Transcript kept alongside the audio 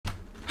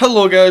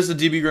Hello guys, the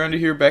DB Grinder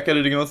here, back at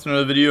it again with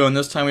another video, and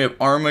this time we have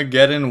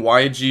Armageddon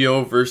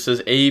YuGiOh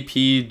versus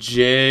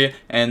APJ,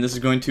 and this is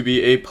going to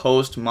be a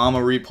post-Mama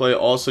replay.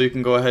 Also, you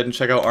can go ahead and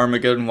check out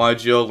Armageddon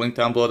YuGiOh, link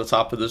down below at the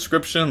top of the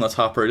description. Let's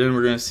hop right in.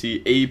 We're going to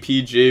see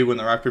APJ win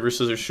the rock, paper,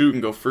 scissors, shoot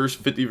and go first,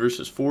 50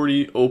 versus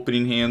 40.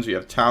 Opening hands, we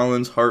have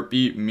Talons,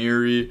 Heartbeat,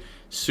 Miri,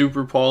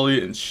 Super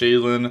Poly, and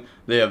Shaylin.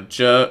 They have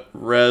Jet,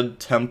 Red,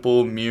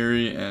 Temple,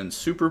 Miri, and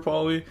Super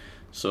Poly.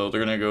 So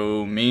they're going to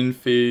go main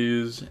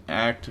phase,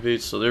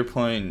 activate. So they're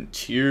playing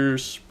Tear,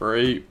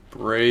 Spright,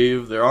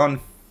 Brave. They're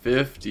on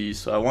 50,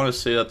 so I want to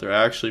say that they're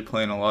actually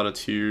playing a lot of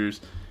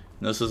Tears.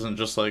 And this isn't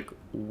just like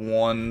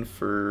one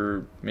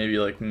for maybe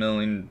like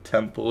milling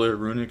Temple or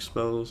runic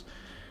spells.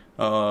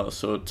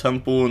 So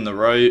Temple in the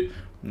right,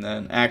 and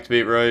then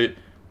activate right,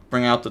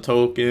 bring out the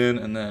token,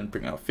 and then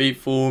bring out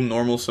Fateful,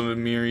 normal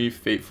summon Miri,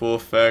 Fateful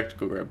effect,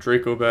 go grab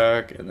Draco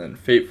back, and then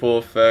Fateful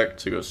effect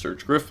to go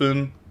search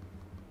Griffin.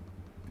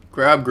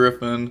 Grab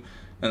Griffin,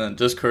 and then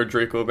discard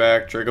Draco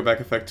back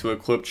effect to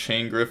equip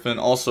Chain Griffin.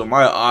 Also,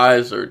 my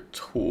eyes are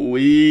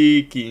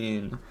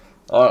tweaking.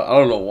 I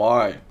don't know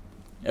why.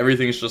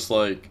 Everything's just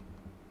like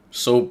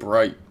so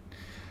bright.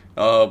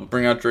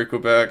 Bring out Draco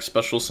back,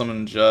 special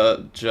summon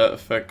Jet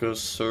effect goes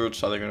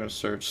search. Either gonna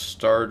search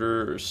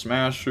starter or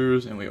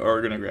smashers, and we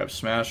are gonna grab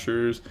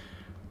smashers.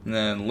 And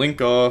then link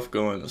off,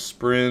 go into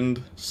sprint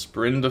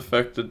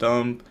effect to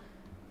dump.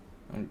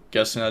 I'm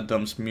guessing that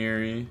dumps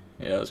Miri.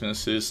 Yeah, I was gonna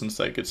say, since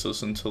that gets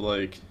us into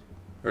like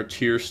our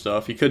tier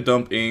stuff. He could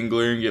dump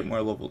Angler and get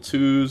more level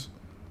 2s.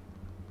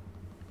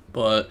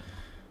 But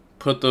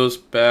put those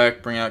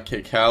back, bring out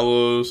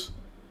Kikalos.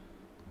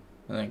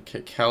 And then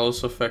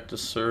Kikalos effect to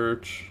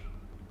search.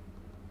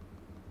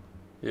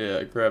 Yeah,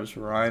 it grabs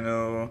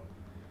Rhino.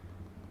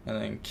 And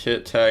then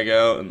Kit tag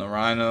out in the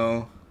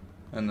Rhino.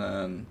 And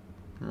then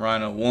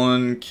Rhino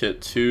 1,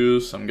 Kit 2.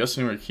 So I'm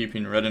guessing we're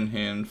keeping red in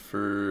hand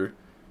for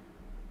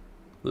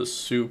the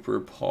Super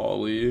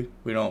Poly.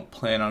 We don't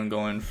plan on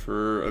going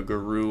for a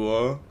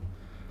Garua.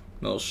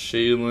 No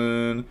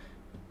Shaylin,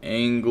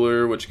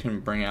 Angler, which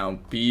can bring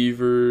out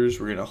Beavers.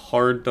 We're gonna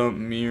hard dump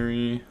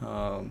Miri.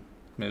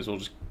 May as well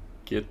just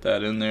get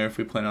that in there if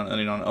we plan on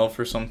ending on Elf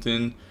or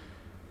something.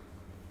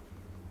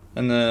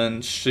 And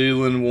then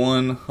Shaylin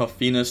 1,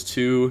 Hafina's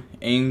 2,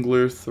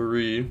 Angler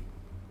 3.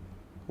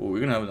 Oh, we're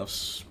gonna have enough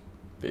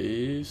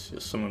space. Yeah,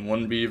 summon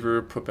 1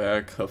 Beaver, put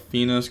back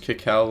Hafina's,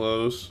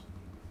 Kikalos.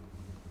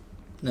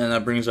 Then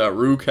that brings out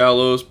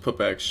Rukalos, put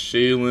back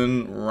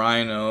Shaylin,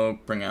 Rhino,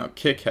 bring out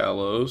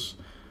Kikalos,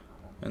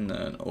 and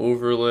then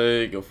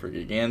overlay, go for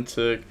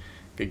Gigantic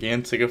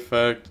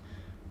effect.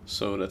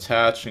 So it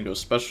attach and go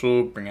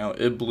special, bring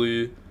out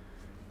Ibly.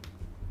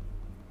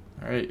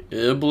 Alright,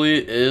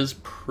 Ibly is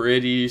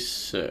pretty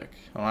sick,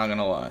 I'm not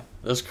gonna lie.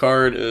 This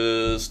card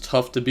is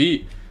tough to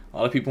beat. A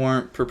lot of people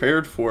aren't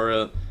prepared for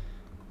it,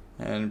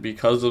 and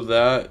because of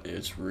that,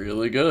 it's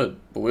really good.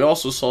 But we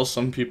also saw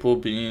some people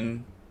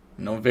being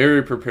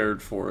very prepared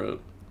for it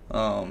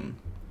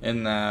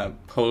in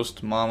that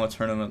post-Mama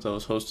tournament that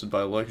was hosted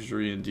by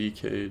Luxury and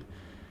Decade.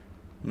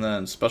 And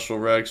then special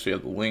regs, we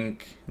have the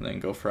Link, and then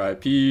go for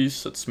IP,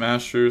 set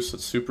Smashers, set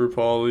Super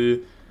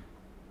Poly.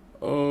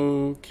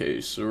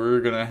 Okay, so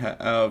we're gonna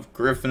have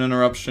Griffin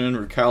interruption,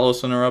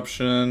 Rukalos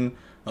interruption,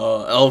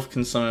 Elf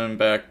can summon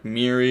back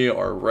Miri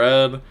or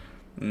Red,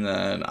 and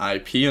then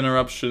IP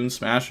interruption,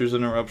 Smashers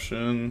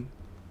interruption.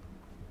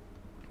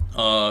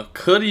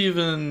 Could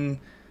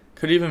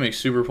even make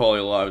Super Poly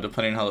alive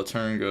depending how the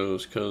turn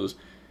goes, because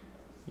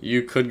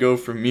you could go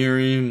for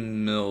Miri,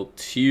 mill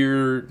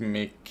Tear,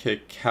 make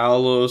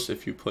Kikalos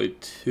if you play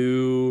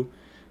 2.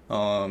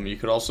 You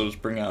could also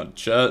just bring out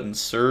Jet and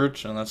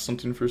search, and that's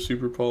something for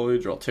Super Poly.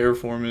 Draw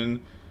Terraforming,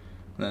 and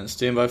then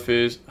standby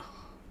phase.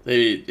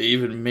 They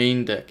even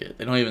main deck it.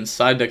 They don't even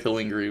side deck the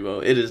Linger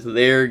Evo. It is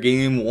their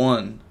game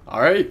 1.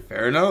 Alright,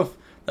 fair enough.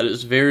 That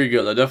is very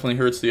good. That definitely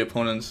hurts the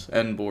opponent's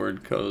end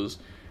board, because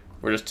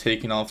we're just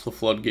taking off the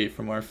floodgate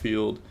from our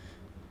field.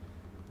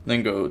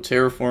 Then go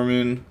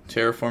terraforming,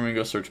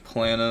 go search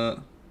planet.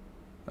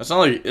 It's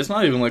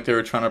not even like they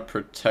were trying to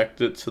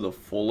protect it to the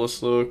fullest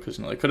though, because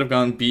they could have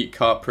gone beat,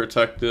 cop,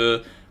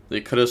 protected.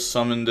 They could have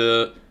summoned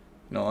it,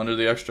 under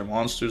the extra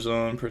monster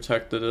zone,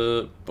 protected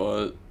it,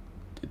 but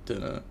it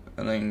didn't.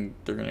 And then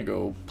they're gonna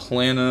go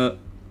planet,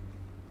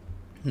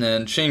 and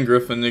then Chain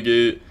Griffin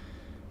negate.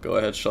 Go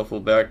ahead,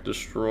 shuffle back,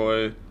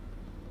 destroy.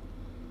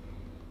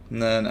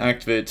 And then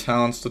activate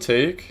talents to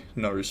take,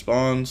 no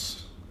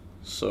response.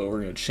 So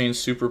we're going to change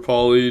Super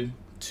Poly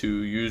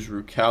to use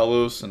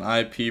Rukalos and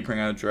IP, bring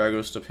out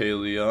Dragos to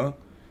Palea.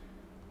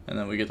 And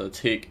then we get to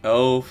take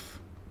Elf,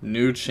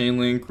 new Chain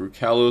Link,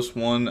 Rukalos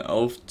 1,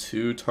 Elf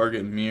 2,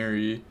 target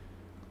Miri.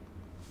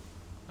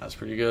 That's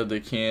pretty good. They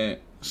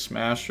can't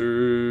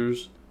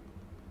Smashers.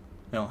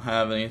 They don't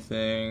have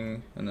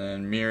anything. And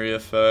then Miri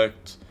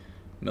effect,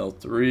 mill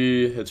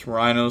 3, hits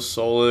Rhino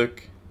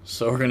Solic.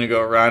 So we're going to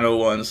go Rhino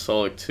 1,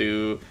 Solic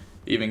 2,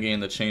 even gain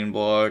the chain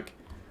block.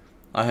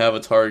 I have a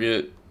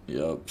target.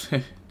 Yup.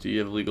 Do you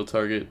have a legal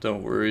target?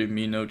 Don't worry,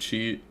 me no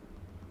cheat.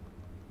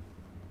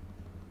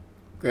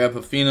 grab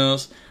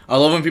Hafinas. I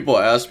love when people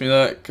ask me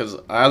that, because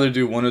I either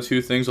do one of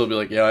two things. I'll be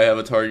like, yeah, I have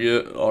a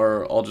target,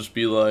 or I'll just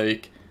be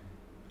like,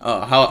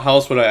 how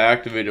else would I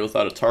activate it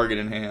without a target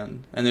in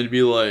hand? And they'd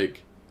be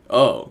like,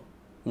 oh,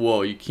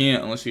 well, you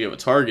can't unless you have a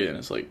target. And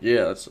it's like,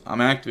 yeah,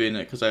 I'm activating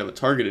it because I have a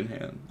target in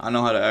hand. I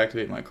know how to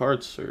activate my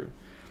cards, sir.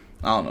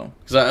 I don't know,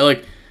 because I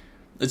like,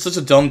 it's such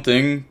a dumb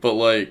thing, but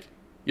like,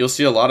 you'll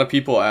see a lot of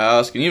people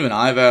ask, and even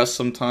I've asked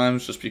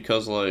sometimes, just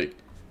because like,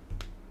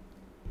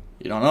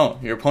 you don't know,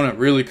 your opponent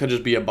really could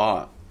just be a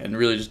bot and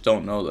really just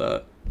don't know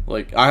that.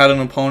 Like, I had an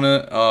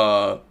opponent,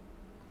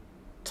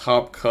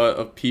 top cut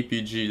of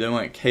PPG. They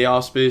went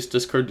Chaos Base,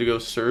 discard to go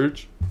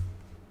Surge,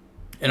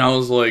 and I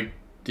was like,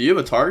 do you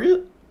have a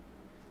target?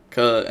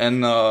 Cause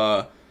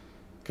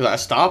I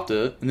stopped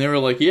it, and they were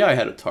like, yeah, I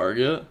had a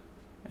target,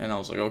 and I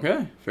was like,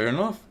 okay, fair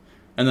enough.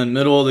 And then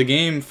middle of the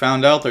game,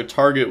 found out their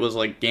target was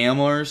like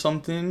Gamma or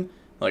something,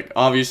 like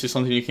obviously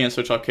something you can't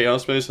switch off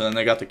Chaos Base, and then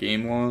they got the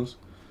game laws.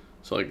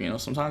 So like, you know,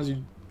 sometimes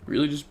you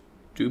really just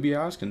do be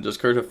asking.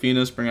 Discard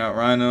Hafinas, bring out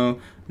Rhino,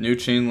 new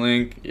Chain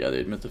Link. Yeah, they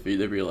admit defeat.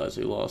 They realize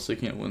they lost. They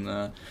can't win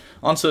that.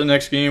 On to the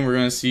next game. We're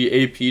going to see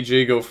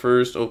APJ go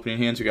first. Opening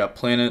hands, we got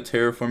Planet,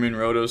 Terraforming,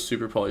 Rotos,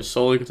 Super Poly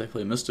Sully, because they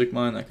play Mystic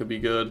Mine. That could be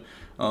good.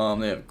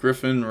 They have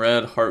Griffin,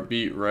 Red,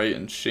 Heartbeat, Right,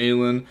 and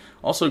Shaylin.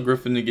 Also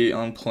Griffin negate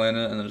on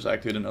Planet, and then just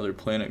activate another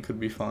Planet. Could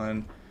be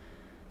fine.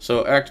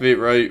 So activate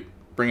Right.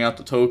 Bring out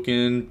the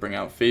token, bring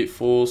out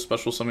Fateful,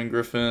 special summon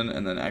Griffin,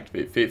 and then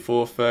activate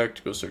Fateful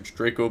effect, go search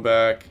Draco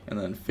back, and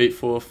then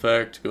Fateful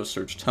effect, go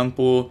search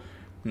Temple,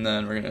 and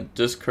then we're going to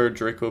discard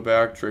Draco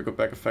back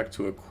effect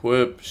to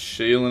equip,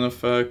 Shaylin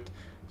effect,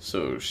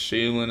 so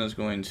Shaylin is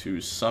going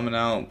to summon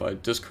out by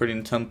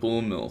discarding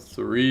Temple, mill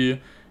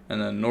 3, and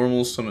then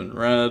normal summon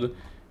Red,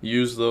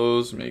 use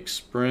those, make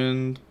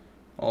Sprint,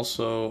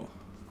 also...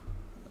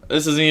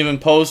 This isn't even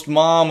post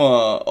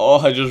Mama. Oh,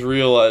 I just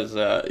realized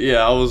that.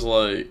 Yeah, I was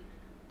like,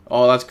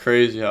 oh, that's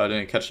crazy how I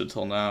didn't catch it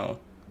till now.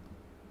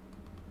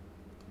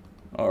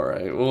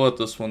 Alright, we'll let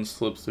this one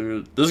slip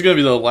through. This is going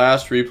to be the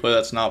last replay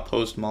that's not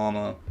post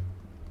Mama.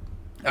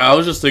 I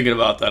was just thinking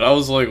about that. I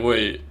was like,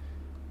 wait,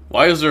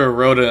 why is there a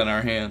Rhoda in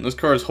our hand? This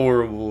card's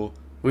horrible.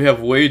 We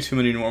have way too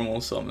many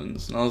normal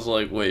summons. And I was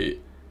like,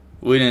 wait,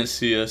 we didn't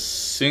see a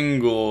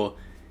single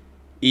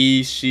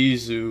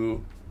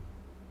Ishizu.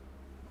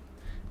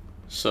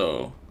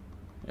 So,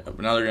 yeah,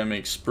 but now they're going to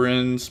make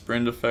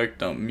Sprint effect,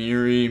 dump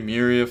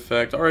Miri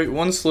effect. Alright,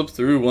 one slip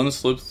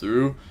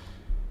through.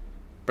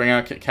 Bring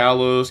out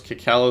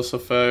Kalos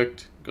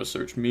effect, go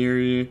search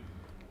Miri.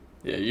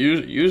 Yeah,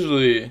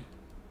 usually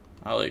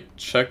I like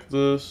check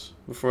this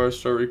before I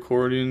start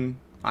recording.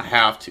 I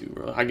have to,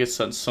 bro. I get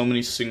sent so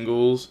many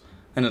singles,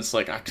 and it's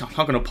like, I'm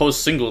not going to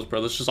post singles,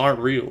 bro. This just aren't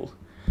real.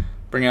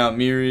 Bring out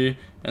Miri,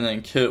 and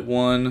then Kit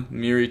 1,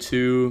 Miri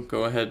 2,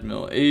 go ahead,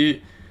 mill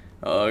 8.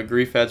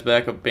 Grief adds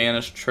back a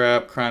banished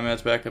trap, Crime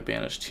adds back a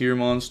banished tier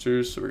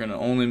monsters, so we're going to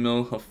only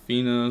mill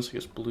Hafinas, I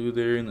guess blue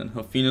there, and then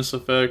Hafinas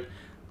effect,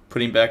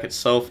 putting back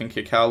itself in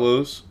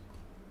Kikalos.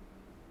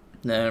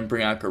 Then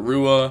bring out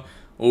Garua,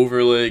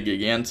 overlay,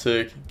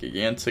 gigantic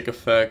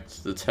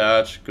effect,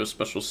 detach, go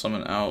special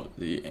summon out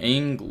the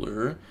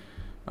Angler.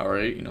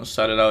 Alright, you know,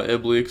 side it out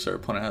Iblix, our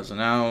opponent has an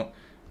out,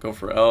 go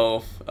for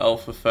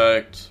elf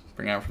effect,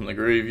 bring out from the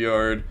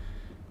graveyard,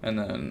 and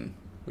then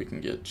we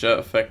can get Jet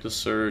effect to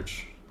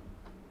search.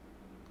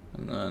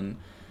 And then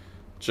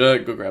Jet,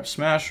 go grab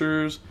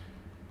Smashers.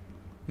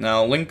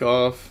 Now link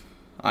off,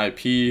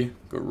 IP,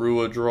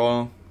 Garua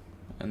draw,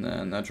 and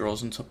then that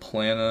draws into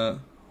Planet.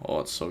 Oh,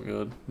 it's so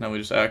good. Now we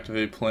just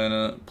activate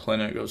Planet.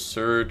 Planet goes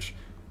search.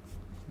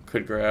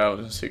 Could grab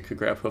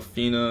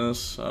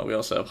Hafinas. We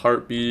also have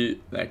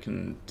Heartbeat that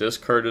can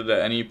discard it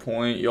at any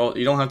point. You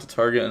don't have to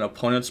target an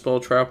opponent spell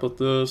trap with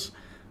this.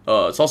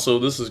 It's also,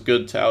 this is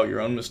good to out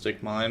your own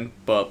Mystic Mine,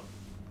 but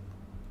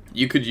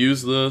you could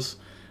use this.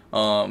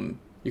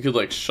 You could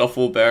like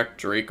shuffle back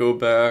Draco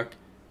back,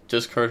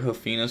 discard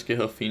Hafinas, get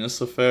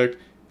Hafinas effect,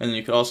 and then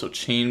you could also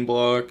chain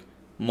block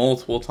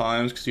multiple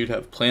times because you'd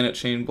have Planet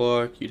chain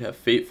block, you'd have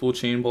Fateful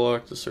chain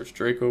block to search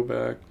Draco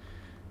back.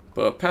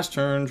 But past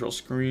turn, draw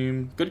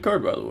Scream. Good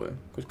card, by the way.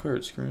 Good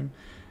card, Scream.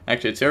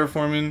 Activate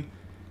Terraforming,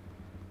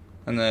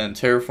 and then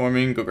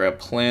Terraforming, go grab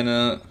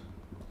Planet.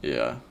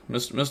 Yeah,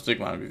 Mystic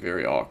might be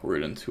very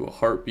awkward into a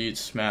Heartbeat,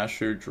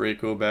 Smasher,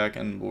 Draco back,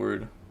 end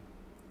board.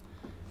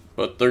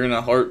 But they're going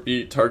to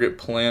Heartbeat, target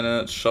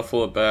Planet,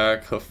 shuffle it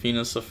back,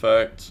 Hafinas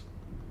effect,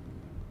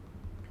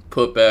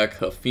 put back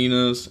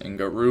Hafinas and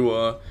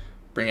Garua,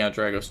 bring out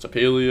Dragos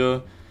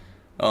Tapalia.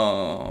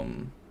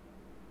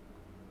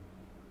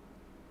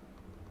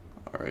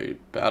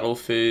 Alright, battle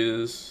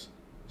phase,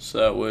 so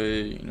that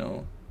way, you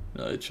know,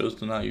 they chose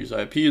to not use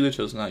IP, they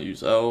chose to not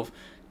use Elf.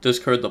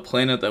 Discard the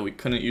Planet that we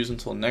couldn't use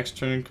until next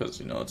turn because,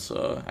 you know, its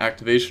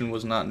activation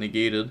was not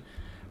negated.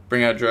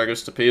 Bring out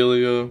Dragos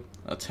Tapalia,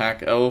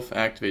 attack Elf,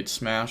 activate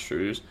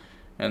Smashers,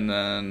 and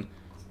then,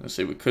 let's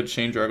say we could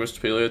chain Dragos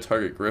Tapalia,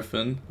 target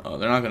Griffin.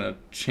 They're not going to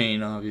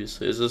chain,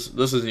 obviously. This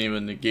isn't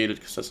even negated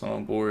because that's not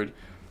on board.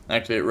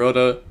 Activate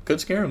Rhoda.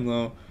 Could scare him,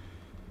 though.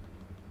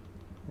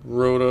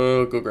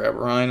 Rhoda, go grab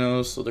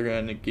Rhino, so they're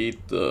gonna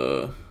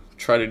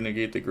try to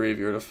negate the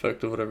graveyard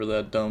effect of whatever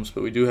that dumps,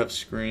 but we do have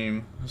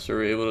Scream, so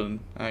we're able to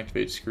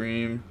activate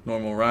Scream.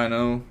 Normal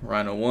Rhino,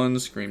 Rhino 1,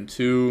 Scream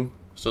 2.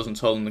 This doesn't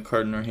tell them the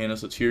card in their hand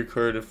is a tier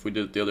card. If we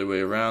did it the other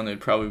way around, they'd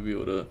probably be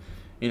able to,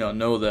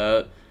 know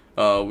that.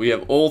 We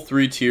have all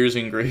 3 tiers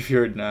in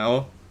graveyard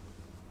now.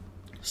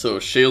 So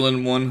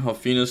Shaylin 1,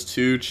 Hafina's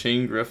 2,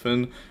 Chain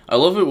Griffin. I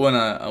love it when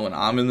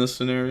I'm in this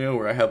scenario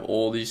where I have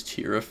all these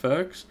tier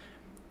effects,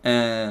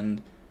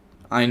 and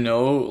I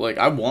know, like,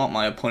 I want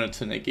my opponent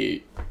to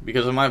negate,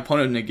 because if my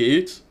opponent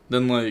negates,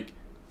 then, like,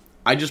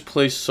 I just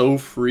play so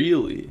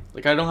freely.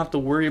 Like, I don't have to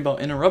worry about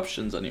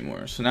interruptions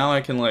anymore. So now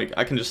I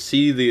can just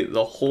see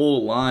the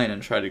whole line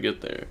and try to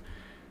get there.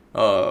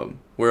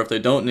 Where if they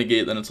don't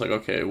negate, then it's like,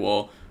 okay,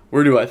 well,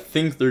 where do I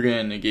think they're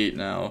gonna negate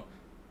now?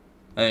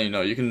 And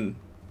it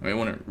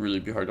wouldn't really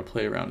be hard to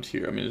play around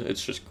here. I mean,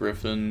 it's just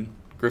Griffin.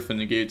 Griffin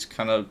negates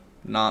kind of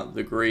not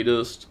the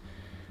greatest.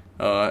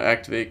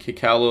 Activate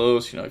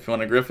Kikalos. If you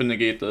want to Griffin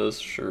negate this,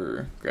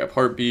 sure. Grab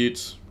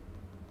Heartbeats.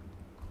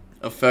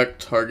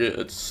 Affect target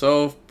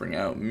itself. Bring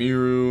out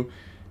Miru.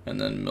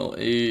 And then mill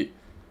 8.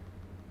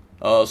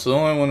 So the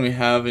only one we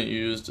haven't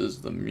used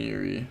is the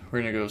Miri.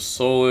 We're going to go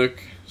Solic,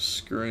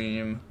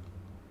 Scream.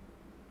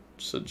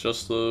 Just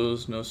adjust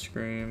those. No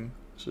Scream.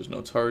 So there's no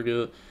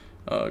target.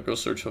 Go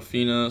search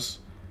Hafina's.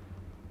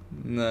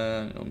 And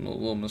then a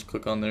little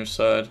misclick on their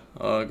side.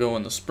 Go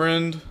in the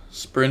Sprint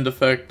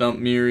effect, dump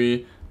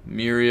Miri.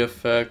 Miri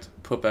effect,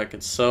 put back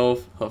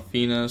itself,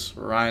 Hafina's,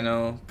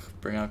 Rhino,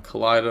 bring out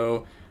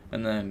Kaleido,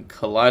 and then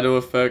Kaleido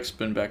effect,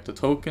 spin back the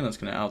token. That's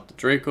going to out the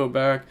Draco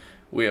back.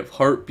 We have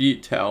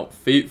Heartbeat to out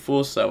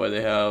Fateful, so that way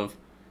they have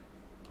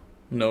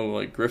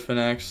no Griffin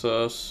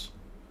access.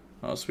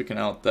 So we can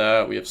out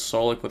that. We have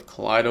Solic with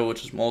Kaleido,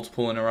 which is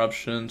multiple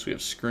interruptions. We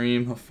have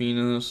Scream,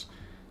 Hafina's.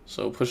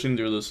 So pushing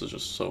through this is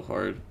just so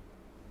hard.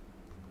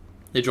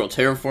 They draw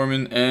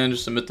Terraforming and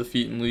just submit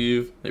defeat and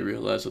leave. They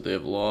realize that they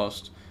have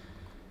lost.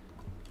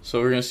 So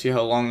we're going to see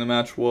how long the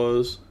match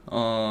was.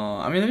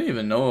 I mean, they didn't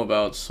even know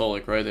about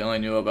Solic, right? They only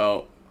knew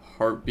about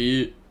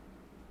Heartbeat.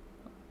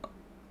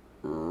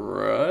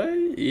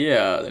 Right?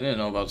 Yeah, they didn't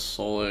know about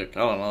Solic. I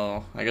don't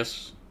know. I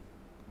guess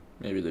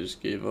maybe they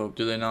just gave up.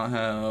 Do they not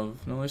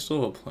have... No, they still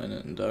have a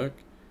planet in deck.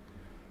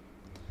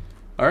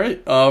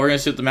 Alright, we're going to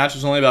see if the match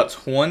was only about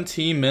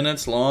 20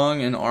 minutes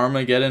long, and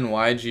Armageddon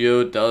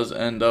YuGiOh does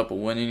end up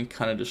winning.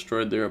 Kind of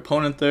destroyed their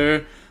opponent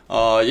there.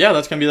 Yeah,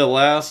 that's going to be the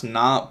last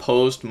not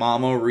post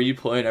Mama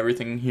replay, and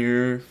everything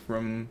here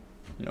from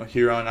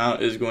here on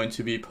out is going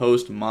to be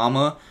post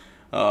Mama.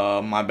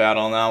 My bad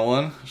on that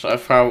one. So I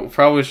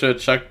probably should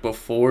have checked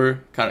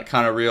before, kind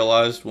of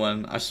realized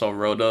when I saw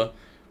Rhoda.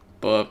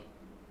 But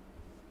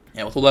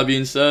yeah, with all that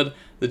being said,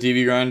 the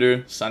DB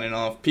Grinder signing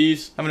off.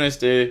 Peace. Have a nice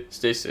day.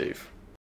 Stay safe.